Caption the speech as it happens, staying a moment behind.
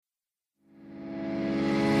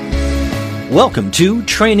Welcome to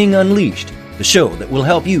Training Unleashed, the show that will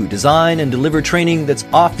help you design and deliver training that's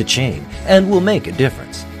off the chain and will make a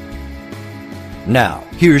difference. Now,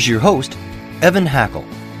 here's your host, Evan Hackle.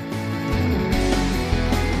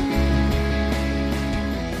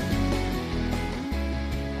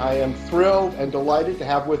 I am thrilled and delighted to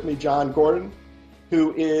have with me John Gordon,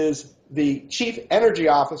 who is the Chief Energy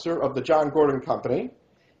Officer of the John Gordon Company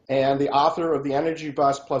and the author of The Energy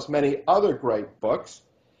Bus plus many other great books.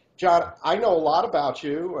 John, I know a lot about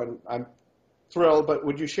you, and I'm thrilled, but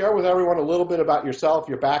would you share with everyone a little bit about yourself,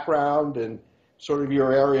 your background, and sort of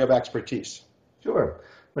your area of expertise? Sure.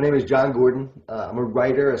 My name is John Gordon. I'm a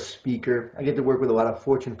writer, a speaker. I get to work with a lot of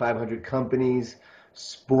Fortune 500 companies,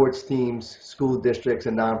 sports teams, school districts,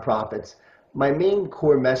 and nonprofits. My main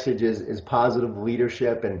core message is positive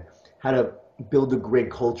leadership and how to build a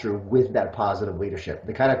great culture with that positive leadership.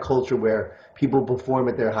 The kind of culture where people perform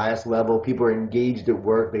at their highest level, people are engaged at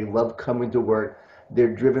work, they love coming to work,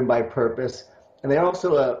 they're driven by purpose, and they're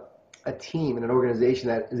also a team and an organization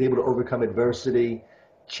that is able to overcome adversity,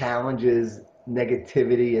 challenges,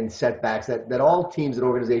 negativity, and setbacks that all teams and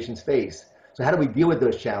organizations face. So how do we deal with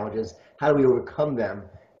those challenges? How do we overcome them?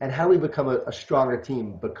 And how do we become a stronger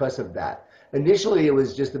team because of that? Initially, it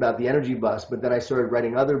was just about the Energy Bus, but then I started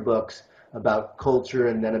writing other books about culture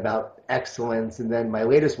and then about excellence. And then my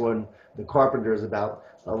latest one, The Carpenter, is about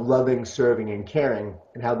loving, serving, and caring,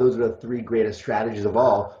 and how those are the three greatest strategies of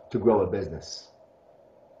all to grow a business.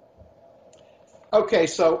 Okay,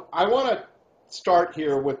 so I want to start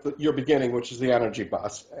here with your beginning, which is the Energy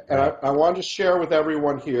Bus. And I want to share with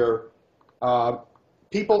everyone here,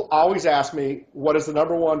 people always ask me, what is the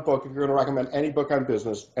number one book if you're going to recommend any book on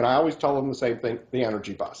business? And I always tell them the same thing, The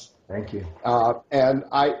Energy Bus. Thank you. And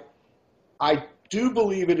I do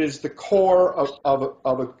believe it is the core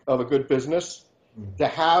of a good business to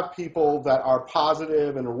have people that are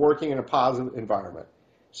positive and are working in a positive environment.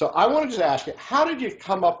 So I want to just ask you, how did you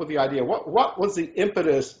come up with the idea? What was the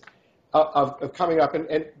impetus of coming up?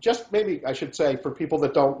 And just maybe I should say for people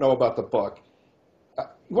that don't know about the book,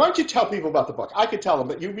 why don't you tell people about the book? I could tell them,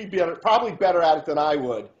 but you'd be probably better at it than I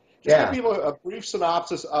would. Just give people a brief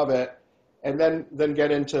synopsis of it and then get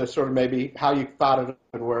into sort of maybe how you thought it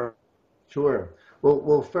and where. Sure.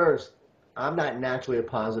 Well, first, I'm not naturally a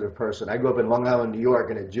positive person. I grew up in Long Island, New York,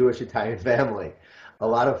 in a Jewish Italian family. A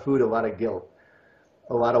lot of food, a lot of guilt,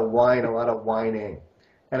 a lot of wine, a lot of whining.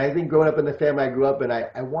 And I think growing up in the family I grew up in,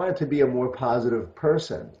 I wanted to be a more positive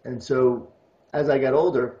person. And so as I got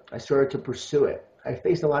older, I started to pursue it. I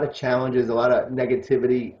faced a lot of challenges, a lot of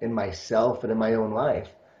negativity in myself and in my own life.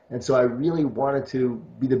 And so I really wanted to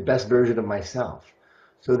be the best version of myself.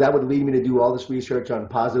 So that would lead me to do all this research on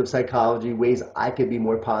positive psychology, ways I could be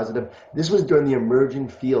more positive. This was during the emerging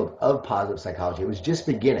field of positive psychology. It was just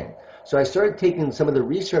beginning. So I started taking some of the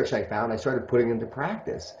research I found, I started putting into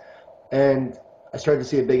practice. And I started to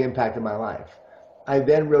see a big impact in my life. I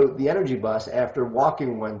then wrote The Energy Bus after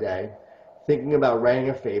walking one day, thinking about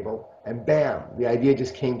writing a fable, and bam, the idea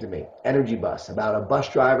just came to me. Energy Bus, about a bus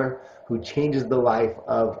driver who changes the life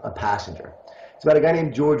of a passenger. It's about a guy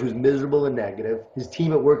named George who's miserable and negative. His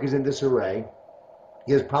team at work is in disarray.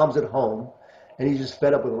 He has problems at home, and he's just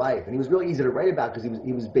fed up with life. And he was really easy to write about because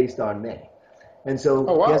he was based on me. And so,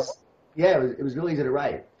 oh, wow. It was really easy to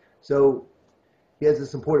write. So he has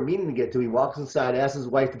this important meeting to get to. He walks inside, asks his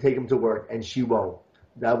wife to take him to work, and she won't.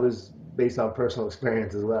 That was based on personal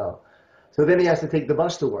experience as well. So then he has to take the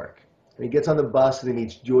bus to work. And he gets on the bus and he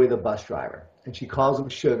meets Joy, the bus driver. And she calls him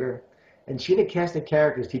Sugar. And she and a cast of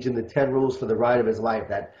characters teach him the 10 rules for the ride of his life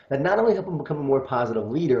that not only help him become a more positive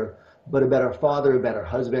leader, but a better father, a better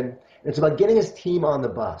husband. And it's about getting his team on the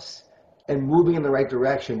bus and moving in the right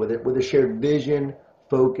direction with a shared vision,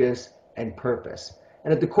 focus, and purpose.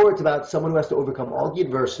 And at the core, it's about someone who has to overcome all the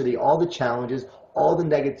adversity, all the challenges, all the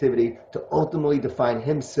negativity to ultimately define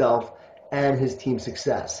himself and his team's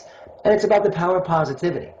success. And it's about the power of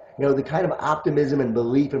positivity. You know, the kind of optimism and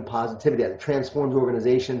belief in positivity that transforms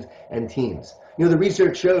organizations and teams. You know, the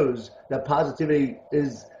research shows that positivity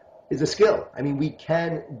is a skill. I mean, we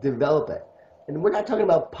can develop it. And we're not talking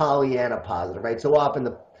about Pollyanna positive, right? So often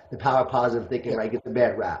the power of positive thinking, right, gets a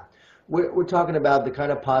bad rap. We're talking about the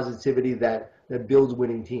kind of positivity that builds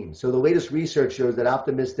winning teams. So the latest research shows that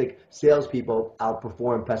optimistic salespeople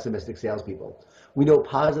outperform pessimistic salespeople. We know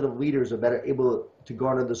positive leaders are better able to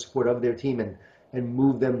garner the support of their team and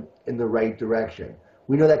move them in the right direction.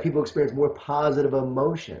 We know that people experience more positive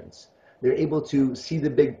emotions. They're able to see the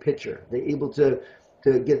big picture. They're able to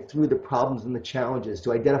get through the problems and the challenges,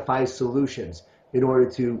 to identify solutions in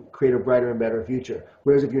order to create a brighter and better future.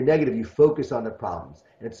 Whereas if you're negative, you focus on the problems.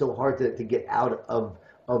 And it's so hard to get out of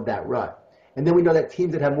that rut. And then we know that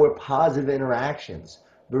teams that have more positive interactions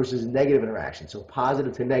versus negative interactions, so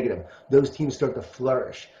positive to negative, those teams start to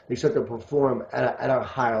flourish. They start to perform at a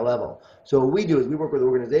higher level. So what we do is we work with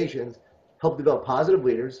organizations, help develop positive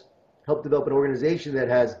leaders, help develop an organization that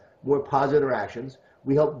has more positive interactions.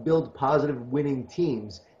 We help build positive winning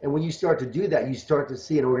teams. And when you start to do that, you start to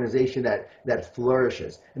see an organization that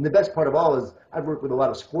flourishes. And the best part of all is I've worked with a lot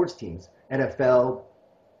of sports teams, NFL,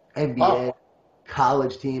 NBA,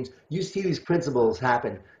 college teams. You see these principles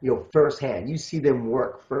happen, firsthand. You see them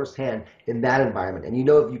work firsthand in that environment. And you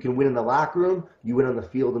know if you can win in the locker room, you win on the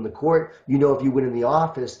field and the court. You know if you win in the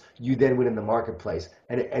office, you then win in the marketplace.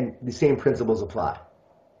 And the same principles apply.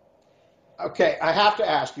 Okay, I have to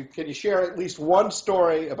ask you, can you share at least one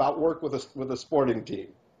story about work with a sporting team?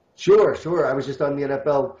 Sure. I was just on the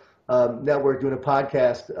NFL network doing a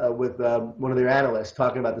podcast with one of their analysts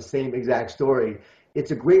talking about the same exact story.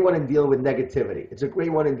 It's a great one in dealing with negativity. It's a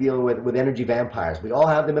great one in dealing with energy vampires. We all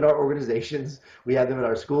have them in our organizations. We have them in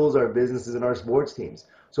our schools, our businesses, and our sports teams.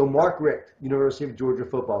 So Mark Richt, University of Georgia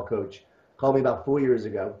football coach, called me about 4 years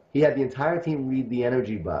ago. He had the entire team read the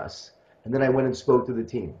energy bus, and then I went and spoke to the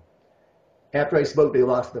team. After I spoke, they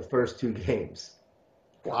lost the first 2 games.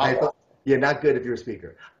 Wow. I thought, not good if you're a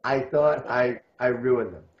speaker. I thought I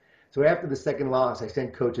ruined them. So after the second loss, I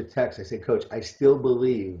sent Coach a text. I said, Coach, I still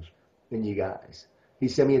believe in you guys. He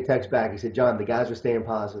sent me a text back. He said, John, the guys are staying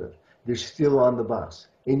positive. They're still on the bus.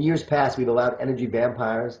 In years past, we've allowed energy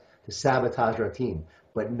vampires to sabotage our team,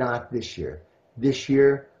 but not this year. This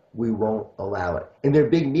year, we won't allow it. In their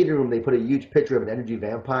big meeting room, they put a huge picture of an energy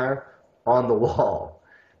vampire on the wall.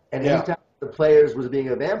 And anytime the players was being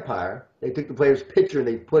a vampire, they took the player's picture and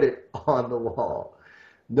they put it on the wall.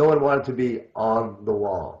 No one wanted to be on the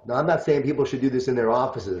wall. Now, I'm not saying people should do this in their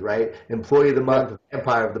offices, right? Employee of the month,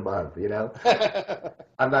 vampire of the month,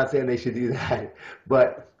 I'm not saying they should do that.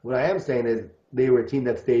 But what I am saying is they were a team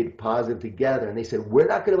that stayed positive together. And they said, we're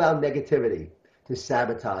not going to allow negativity to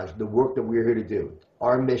sabotage the work that we're here to do,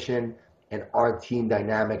 our mission and our team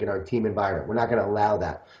dynamic and our team environment. We're not going to allow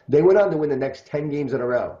that. They went on to win the next 10 games in a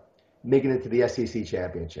row, making it to the SEC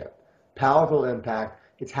championship. Powerful impact.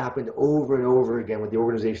 It's happened over and over again with the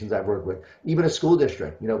organizations I've worked with. Even a school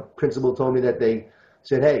district, principal told me that they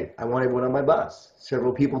said, hey, I want everyone on my bus.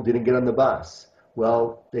 Several people didn't get on the bus.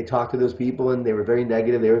 Well, they talked to those people and they were very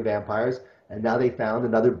negative. They were vampires. And now they found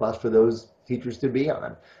another bus for those teachers to be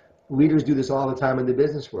on. Leaders do this all the time in the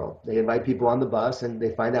business world. They invite people on the bus and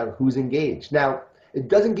they find out who's engaged. Now, it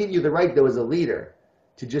doesn't give you the right, though, as a leader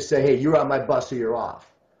to just say, hey, you're on my bus or you're off.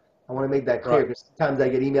 I want to make that clear because sometimes I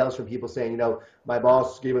get emails from people saying, my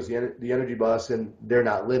boss gave us the energy bus and they're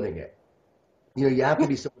not living it. You have to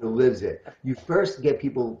be someone who lives it. You first get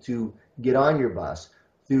people to get on your bus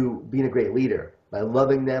through being a great leader, by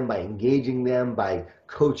loving them, by engaging them, by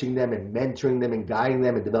coaching them and mentoring them and guiding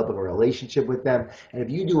them and developing a relationship with them. And if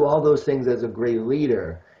you do all those things as a great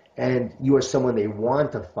leader and you are someone they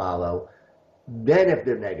want to follow, then if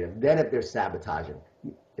they're negative, then if they're sabotaging,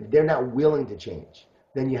 if they're not willing to change,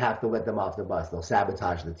 then you have to let them off the bus. They'll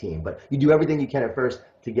sabotage the team. But you do everything you can at first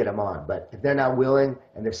to get them on. But if they're not willing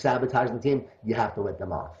and they're sabotaging the team, you have to let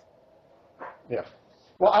them off. Yeah.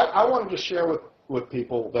 Well, I wanted to share with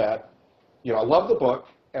people that, I love the book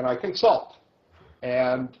and I consult.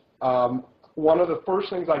 And one of the first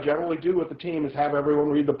things I generally do with the team is have everyone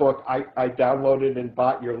read the book. I downloaded and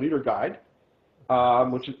bought your leader guide,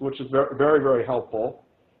 which is very, very, very helpful.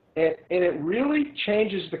 And it really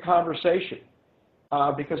changes the conversation.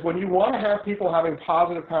 Because when you want to have people having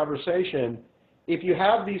positive conversation, if you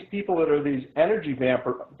have these people that are these energy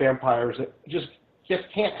vampires that just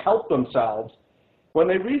can't help themselves, when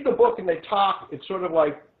they read the book and they talk, it sort of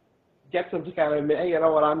like gets them to kind of, hey, you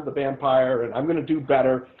know what, I'm the vampire and I'm going to do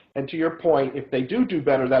better. And to your point, if they do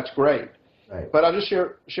better, that's great. Right. But I'll just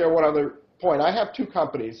share one other point. I have 2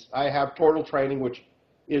 companies. I have Total Training, which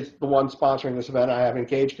is the one sponsoring this event. I have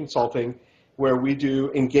Engage Consulting, where we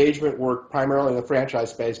do engagement work primarily in the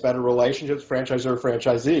franchise space, better relationships, franchisor,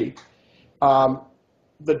 franchisee.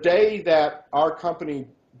 The day that our company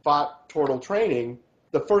bought Total Training,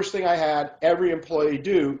 the first thing I had every employee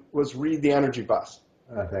do was read the energy bus.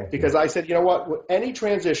 Because I said, you know what, with any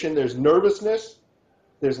transition, there's nervousness,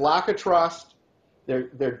 there's lack of trust,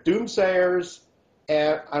 they're doomsayers,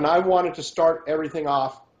 and I wanted to start everything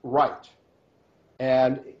off right.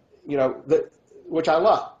 And, which I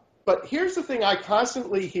love. But here's the thing I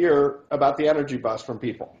constantly hear about the energy bus from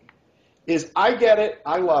people is I get it,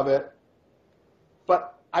 I love it,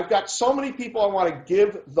 but I've got so many people I want to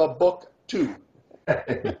give the book to.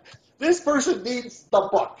 This person needs the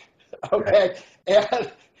book, okay?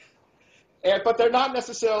 But they're not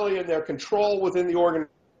necessarily in their control within the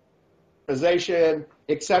organization. organization,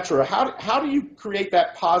 etc. How do you create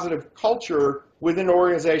that positive culture within an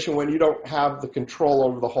organization when you don't have the control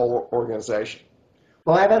over the whole organization?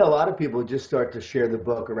 Well, I've had a lot of people just start to share the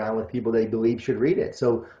book around with people they believe should read it.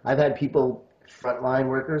 So I've had people, frontline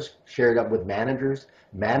workers, share it up with managers,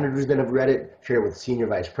 managers that have read it, share it with senior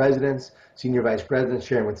vice presidents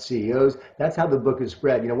sharing with CEOs. That's how the book is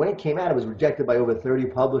spread. You know, when it came out, it was rejected by over 30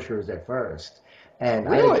 publishers at first. And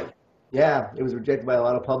Really? yeah, it was rejected by a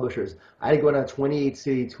lot of publishers. I had to go on a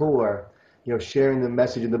 28-city tour, you know, sharing the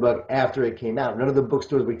message in the book after it came out. None of the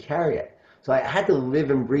bookstores would carry it. So I had to live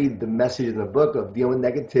and breathe the message in the book of dealing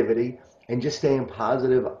with negativity and just staying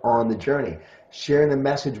positive on the journey, sharing the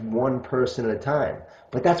message one person at a time.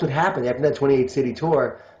 But that's what happened. After that 28-city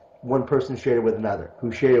tour, one person shared it with another,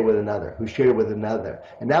 who shared it with another, who shared it with another.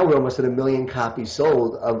 And now we're almost at 1 million copies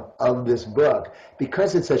sold of this book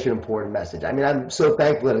because it's such an important message. I mean, I'm so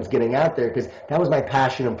thankful that it's getting out there because that was my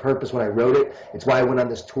passion and purpose when I wrote it. It's why I went on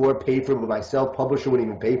this tour, paid for it myself. Publisher wouldn't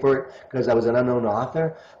even pay for it because I was an unknown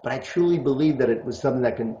author. But I truly believe that it was something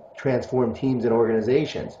that can transform teams and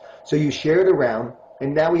organizations. So you share it around,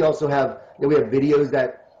 and now we also have, you know, we have videos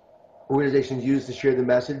that organizations use to share the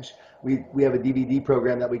message. We have a DVD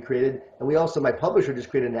program that we created, and we also, my publisher just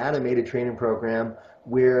created an animated training program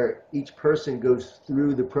where each person goes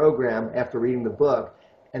through the program after reading the book,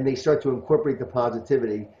 and they start to incorporate the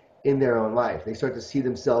positivity in their own life. They start to see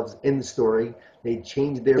themselves in the story. They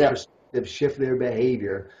change their perspective, shift their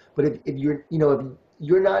behavior. But if you're, you know, if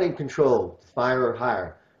you're not in control, fire or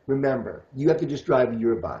hire, remember, you have to just drive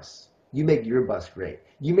your bus. You make your bus great.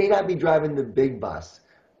 You may not be driving the big bus.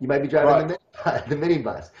 You might be driving the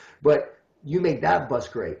minibus, but you make that bus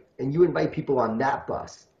great, and you invite people on that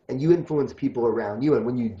bus, and you influence people around you. And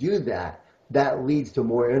when you do that, that leads to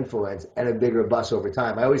more influence and a bigger bus over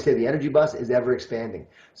time. I always say the energy bus is ever expanding.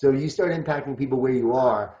 So you start impacting people where you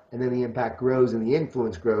are, and then the impact grows and the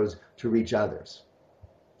influence grows to reach others.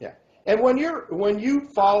 Yeah. And when you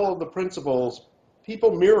follow the principles,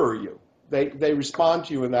 people mirror you. They respond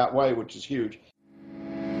to you in that way, which is huge.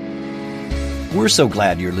 We're so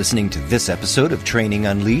glad you're listening to this episode of Training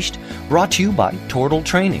Unleashed, brought to you by Tortal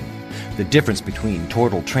Training. The difference between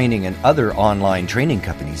Tortal Training and other online training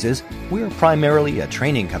companies is we're primarily a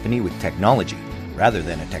training company with technology, rather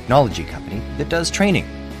than a technology company that does training.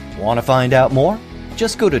 Want to find out more?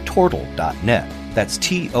 Just go to tortal.net. That's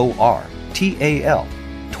Tortal,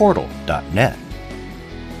 tortal.net.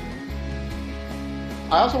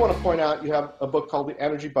 I also want to point out you have a book called The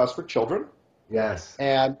Energy Bus for Children. Yes.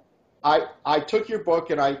 And I took your book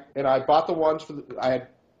and I bought the ones for I had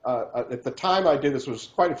at the time I did this was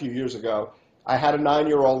quite a few years ago. I had a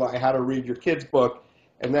 9-year-old. I had to read your kid's book,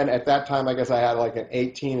 and then at that time I guess I had like an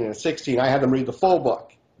 18 and a 16. I had them read the full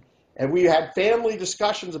book, and we had family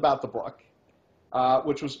discussions about the book,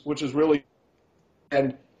 which was really,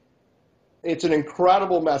 and it's an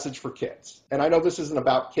incredible message for kids. And I know this isn't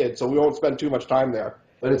about kids, so we won't spend too much time there.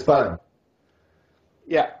 But it's fun.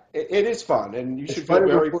 Yeah, it is fun, and you should feel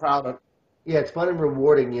very proud of it. Yeah, it's fun and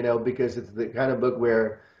rewarding, you know, because it's the kind of book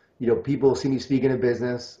where, you know, people see me speak in a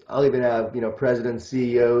business. I'll even have, you know, presidents,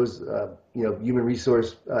 CEOs, you know, human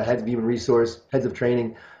resource, heads of human resource, heads of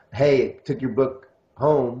training. Hey, took your book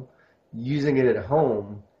home, using it at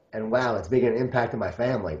home, and wow, it's making an impact on my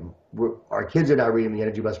family. Our kids are now reading The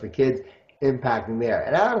Energy Bus for Kids, impacting there.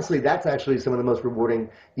 And honestly, that's actually some of the most rewarding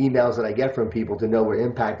emails that I get from people, to know we're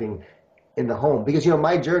impacting in the home. Because, you know,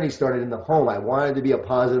 my journey started in the home. I wanted to be a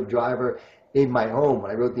positive driver in my home when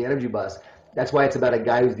I wrote The Energy Bus. That's why it's about a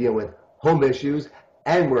guy who's dealing with home issues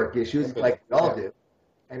and work issues, like we all do.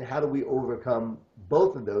 And how do we overcome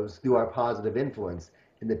both of those through our positive influence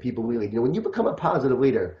in the people we lead? You know, when you become a positive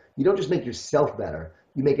leader, you don't just make yourself better,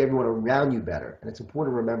 you make everyone around you better. And it's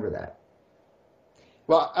important to remember that.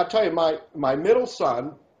 Well, I'll tell you, my middle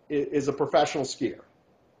son is a professional skier.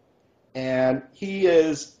 And he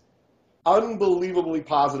is unbelievably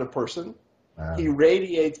positive person. Wow. He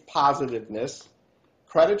radiates positiveness.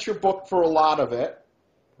 Credits your book for a lot of it.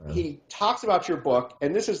 Wow. He talks about your book,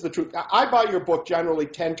 and this is the truth. I buy your book generally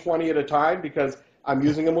 10, 20 at a time because I'm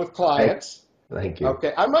using them with clients. Thank you.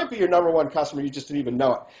 Okay, I might be your number one customer. You just didn't even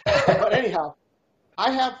know it. But anyhow,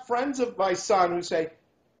 I have friends of my son who say,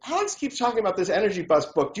 Alex keeps talking about this Energy Bus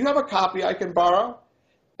book. Do you have a copy I can borrow?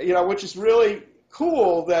 You know, which is really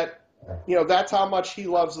cool that, you know, that's how much he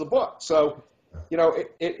loves the book. So, you know,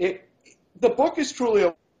 the book is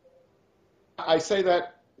truly I say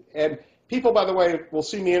that, and people, by the way, will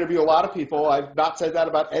see me interview a lot of people. I've not said that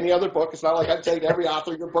about any other book. It's not like I'm saying every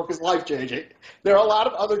author, your book is life-changing. There are a lot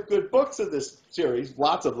of other good books in this series,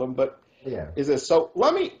 lots of them, but is this. So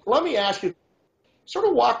let me ask you, sort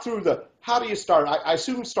of walk through how do you start? I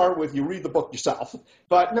assume start with you read the book yourself,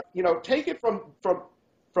 but take it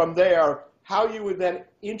from there, how you would then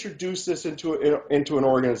introduce this into an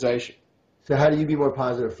organization. So how do you be more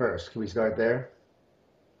positive first? Can we start there?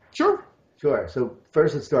 Sure. Sure. So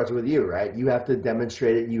first it starts with you, right? You have to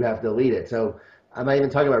demonstrate it. You have to lead it. So I'm not even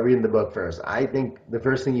talking about reading the book first. I think the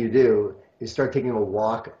first thing you do is start taking a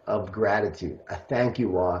walk of gratitude, a thank you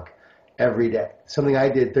walk every day. Something I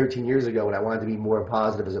did 13 years ago when I wanted to be more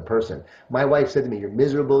positive as a person. My wife said to me, you're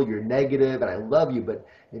miserable, you're negative, and I love you, but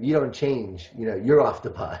if you don't change, you're off the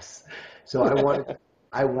bus. So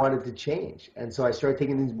I wanted to change. And so I started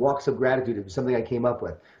taking these walks of gratitude. It was something I came up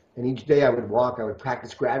with. And each day I would walk, I would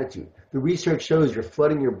practice gratitude. The research shows you're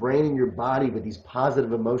flooding your brain and your body with these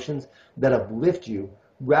positive emotions that uplift you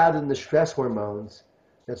rather than the stress hormones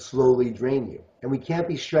that slowly drain you. And we can't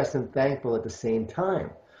be stressed and thankful at the same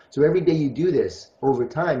time. So every day you do this, over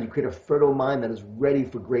time, you create a fertile mind that is ready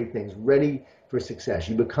for great things, ready for success.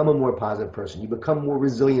 You become a more positive person. You become more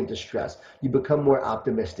resilient to stress. You become more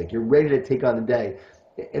optimistic. You're ready to take on the day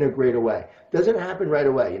in a greater way. It doesn't happen right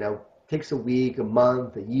away, takes a week, a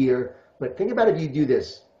month, a year. But think about if you do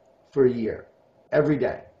this for a year, every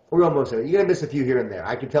day, or almost every day. You're going to miss a few here and there.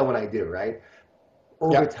 I can tell when I do, right?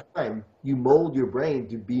 Over time, you mold your brain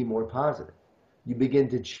to be more positive. You begin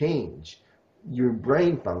to change your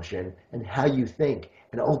brain function and how you think,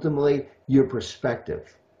 and ultimately your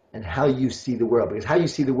perspective and how you see the world. Because how you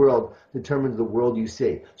see the world determines the world you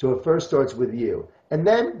see. So it first starts with you. And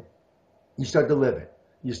then you start to live it.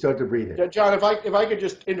 You start to breathe it. John, if I could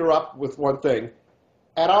just interrupt with one thing.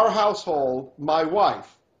 At our household, my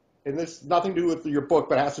wife, and this has nothing to do with your book,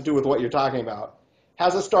 but has to do with what you're talking about,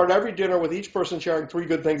 has us start every dinner with each person sharing 3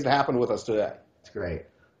 good things that happened with us today. That's great.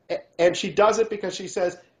 And she does it because she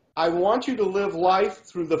says, I want you to live life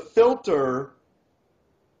through the filter,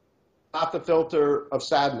 not the filter of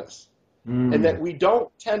sadness. And that we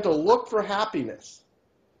don't tend to look for happiness.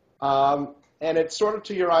 And it's sort of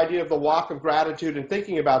to your idea of the walk of gratitude and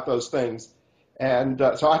thinking about those things. And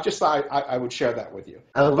so I just thought I would share that with you.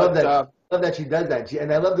 I love that. I love that she does that.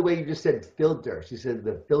 And I love the way you just said filter. She said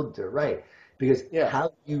the filter, right? Because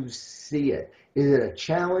how you see it. Is it a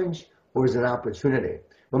challenge or is it an opportunity?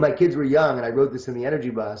 When my kids were young, and I wrote this in the Energy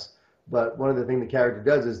Bus, but one of the things the character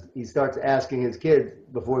does is he starts asking his kids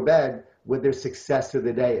before bed what their success of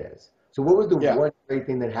the day is. So what was the one great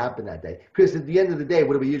thing that happened that day? Because at the end of the day,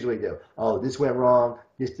 what do we usually do? Oh, this went wrong.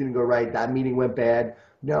 This didn't go right. That meeting went bad.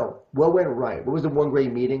 No. What went right? What was the one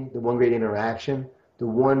great meeting, the one great interaction, the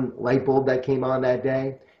one light bulb that came on that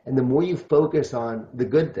day? And the more you focus on the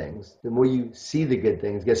good things, the more you see the good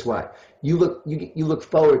things, guess what? You look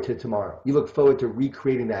forward to tomorrow. You look forward to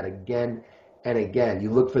recreating that again and again. You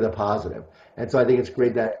look for the positive. And so I think it's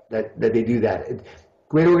great that they do that.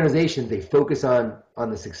 Great organizations, they focus on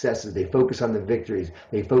the successes. They focus on the victories.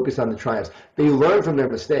 They focus on the triumphs. They learn from their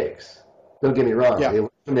mistakes. Don't get me wrong. They learn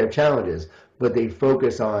from their challenges, but they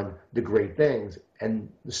focus on the great things. And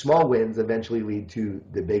the small wins eventually lead to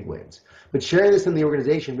the big wins. But sharing this in the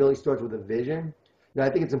organization really starts with a vision. Now,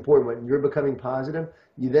 I think it's important when you're becoming positive,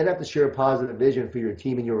 you then have to share a positive vision for your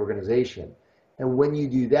team and your organization. And when you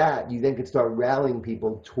do that, you then can start rallying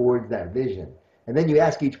people towards that vision. And then you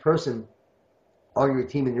ask each person on your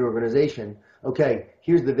team and your organization, okay,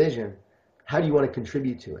 here's the vision. How do you want to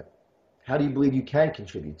contribute to it? How do you believe you can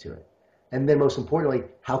contribute to it? And then most importantly,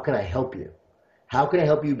 how can I help you? How can I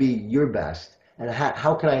help you be your best? And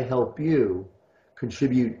how can I help you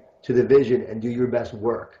contribute to the vision and do your best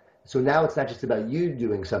work? So now it's not just about you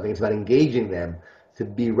doing something, it's about engaging them to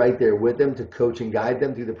be right there with them, to coach and guide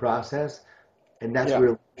them through the process. And that's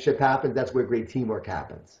where leadership happens. That's where great teamwork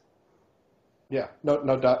happens. Yeah,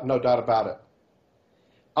 no doubt about it.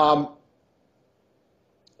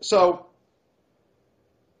 So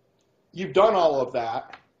you've done all of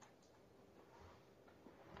that.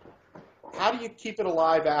 How do you keep it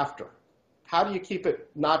alive after? How do you keep it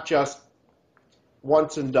not just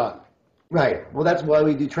once and done? Right. Well, that's why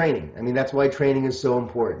we do training. I mean, that's why training is so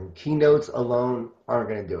important. Keynotes alone aren't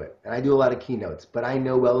going to do it. And I do a lot of keynotes, but I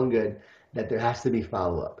know well and good that there has to be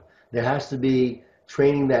follow-up. There has to be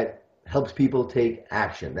training that helps people take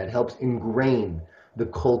action, that helps ingrain the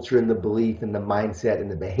culture and the belief and the mindset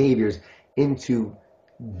and the behaviors into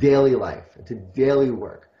daily life, into daily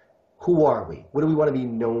work. Who are we? What do we want to be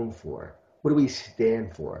known for? What do we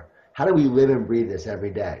stand for? How do we live and breathe this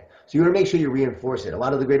every day? So you want to make sure you reinforce it. A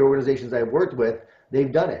lot of the great organizations I've worked with,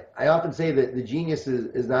 they've done it. I often say that the genius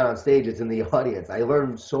is not on stage, it's in the audience. I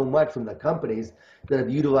learned so much from the companies that have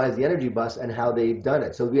utilized the Energy Bus and how they've done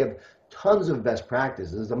it. So we have tons of best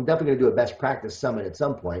practices. I'm definitely going to do a best practice summit at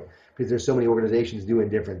some point because there's so many organizations doing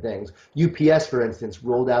different things. UPS, for instance,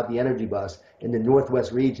 rolled out the Energy Bus in the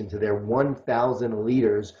Northwest region to their 1,000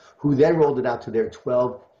 leaders, who then rolled it out to their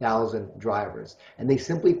 12,000 drivers. And they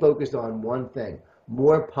simply focused on one thing: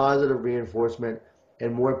 more positive reinforcement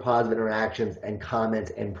and more positive interactions and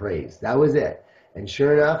comments and praise. That was it. And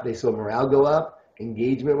sure enough, they saw morale go up,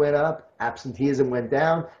 engagement went up, absenteeism went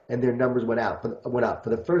down, and their numbers went up. For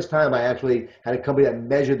the first time, I actually had a company that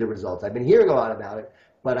measured the results. I've been hearing a lot about it,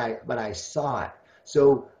 but I saw it.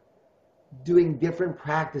 So doing different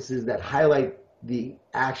practices that highlight the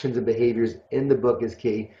actions and behaviors in the book is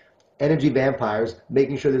key. Energy vampires,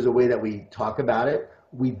 making sure there's a way that we talk about it.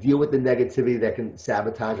 We deal with the negativity that can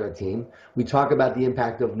sabotage our team. We talk about the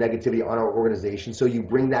impact of negativity on our organization. So you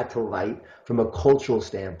bring that to light from a cultural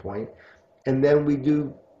standpoint. And then we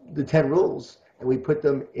do the 10 rules and we put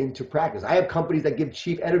them into practice. I have companies that give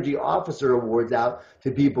Chief Energy Officer awards out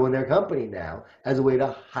to people in their company now as a way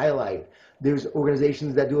to highlight. There's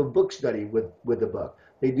organizations that do a book study with the book.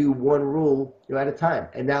 They do one rule at a time.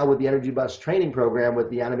 And now with the Energy Bus training program, with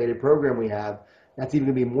the animated program we have, that's even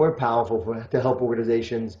going to be more powerful to help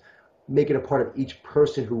organizations make it a part of each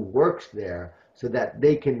person who works there so that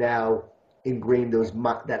they can now ingrain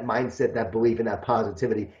that mindset, that belief, and that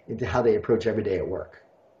positivity into how they approach every day at work.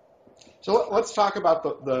 So let's talk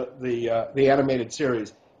about the animated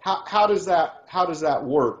series. How does that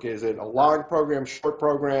work? Is it a long program, short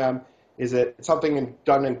program? Is it something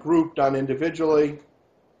done in group, done individually?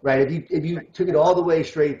 Right. If you took it all the way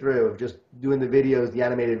straight through of just doing the videos, the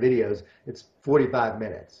animated videos, it's 45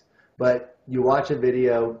 minutes. But you watch a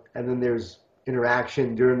video and then there's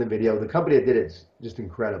interaction during the video. The company that did it is just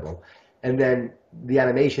incredible. And then the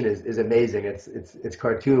animation is amazing. It's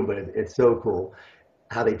cartoon, but it's so cool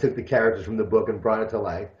how they took the characters from the book and brought it to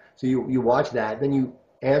life. So you watch that, then you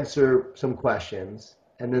answer some questions,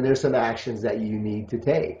 and then there's some actions that you need to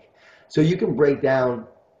take. So you can break down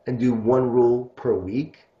and do one rule per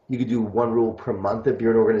week. You could do one rule per month if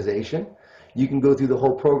you're an organization. You can go through the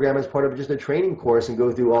whole program as part of just a training course and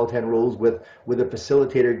go through all 10 rules with a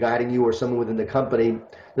facilitator guiding you, or someone within the company. It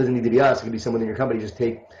doesn't need to be us. It can be someone in your company. Just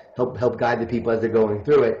help guide the people as they're going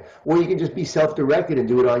through it. Or you can just be self-directed and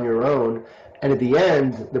do it on your own. And at the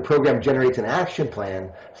end, the program generates an action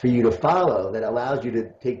plan for you to follow that allows you to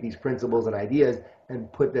take these principles and ideas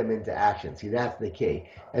and put them into action. See, that's the key.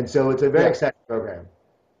 And so it's a very exciting program.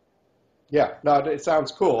 Yeah, no, it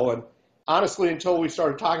sounds cool. And honestly, until we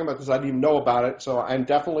started talking about this, I didn't even know about it. So I'm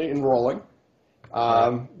definitely enrolling.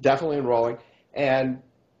 Definitely enrolling. And,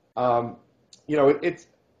 it's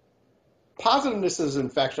positiveness is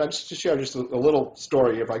infection. I'm just to share just a little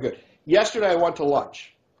story, if I could. Yesterday, I went to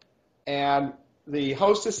lunch, and the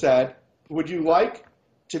hostess said, "Would you like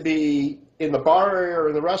to be in the bar area or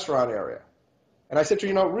in the restaurant area?" And I said to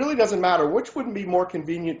her, it really doesn't matter. Which would be more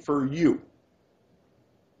convenient for you?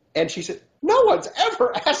 And she said, "No one's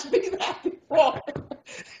ever asked me that before."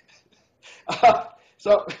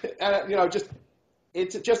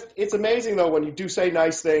 It's amazing though when you do say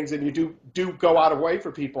nice things and you do go out of way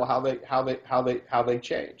for people, how they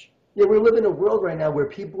change. Yeah, we live in a world right now where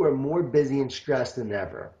people are more busy and stressed than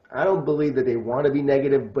ever. I don't believe that they want to be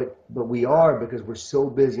negative, but we are, because we're so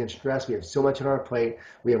busy and stressed. We have so much on our plate.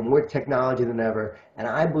 We have more technology than ever. And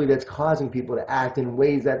I believe that's causing people to act in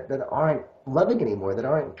ways that aren't loving anymore, that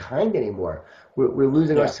aren't kind anymore. We're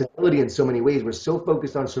losing our civility in so many ways. We're so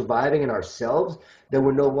focused on surviving in ourselves that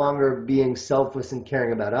we're no longer being selfless and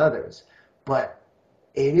caring about others. But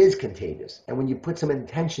it is contagious. And when you put some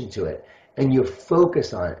intention to it and you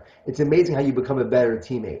focus on it, it's amazing how you become a better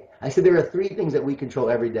teammate. I said there are 3 things that we control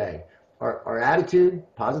every day: our attitude,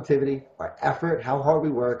 positivity, our effort, how hard we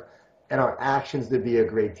work, and our actions to be a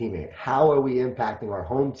great teammate. How are we impacting our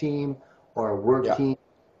home team, our work team,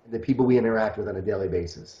 and the people we interact with on a daily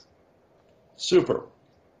basis? Super.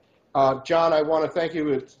 John, I want to thank you.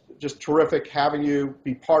 It's just terrific having you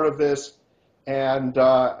be part of this. And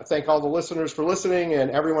thank all the listeners for listening,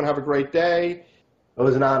 and everyone have a great day. It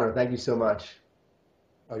was an honor. Thank you so much.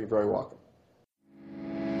 Oh, you're very welcome.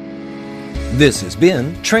 This has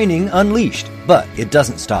been Training Unleashed, but it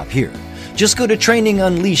doesn't stop here. Just go to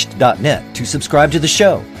trainingunleashed.net to subscribe to the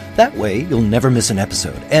show. That way, you'll never miss an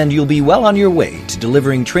episode, and you'll be well on your way to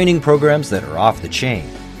delivering training programs that are off the chain.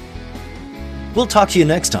 We'll talk to you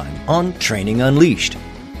next time on Training Unleashed.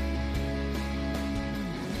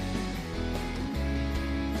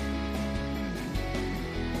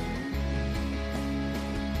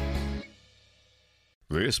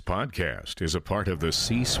 This podcast is a part of the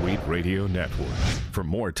C-Suite Radio Network. For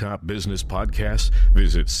more top business podcasts,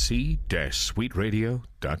 visit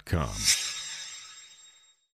c-suiteradio.com.